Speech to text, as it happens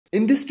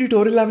In this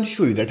tutorial, I will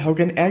show you that how you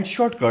can add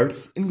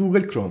shortcuts in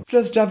Google Chrome. So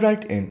let's dive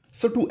right in.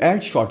 So to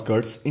add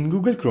shortcuts in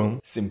Google Chrome,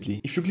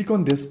 simply if you click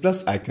on this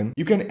plus icon,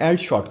 you can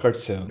add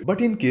shortcuts here. But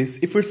in case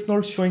if it's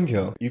not showing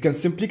here, you can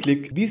simply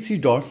click these three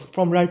dots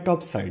from right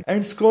top side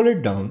and scroll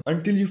it down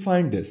until you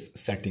find this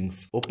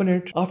settings. Open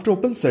it. After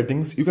open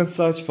settings, you can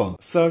search for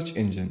search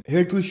engine.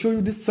 Here it will show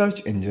you this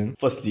search engine.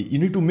 Firstly, you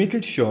need to make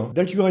it sure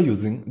that you are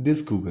using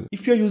this Google.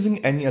 If you are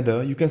using any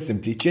other, you can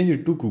simply change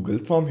it to Google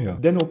from here.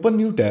 Then open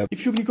new tab.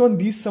 If you click on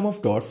these sum of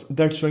dots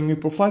that's showing me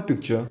profile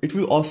picture, it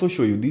will also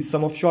show you these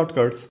sum of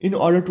shortcuts in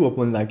order to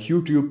open like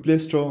YouTube, Play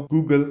Store,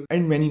 Google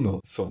and many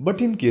more. So, but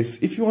in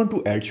case if you want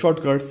to add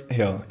shortcuts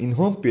here in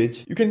home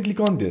page, you can click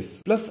on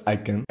this plus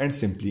icon and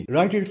simply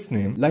write its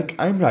name like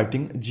I'm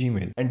writing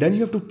Gmail, and then you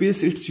have to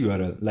paste its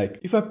URL. Like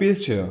if I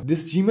paste here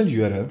this Gmail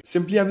URL,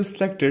 simply I will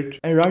select it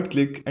and right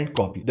click and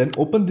copy. Then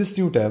open this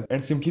new tab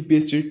and simply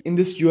paste it in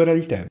this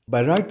URL tab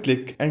by right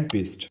click and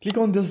paste. Click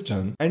on this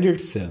done and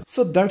it's here.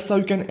 So that's how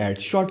you can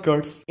add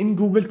shortcuts in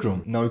Google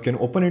Chrome. Now you can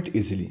open it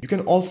easily. You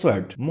can also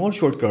add more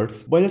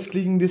shortcuts by just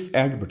clicking this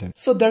add button.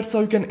 So that's how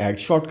you can add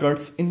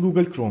shortcuts in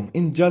Google Chrome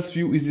in just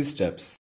few easy steps.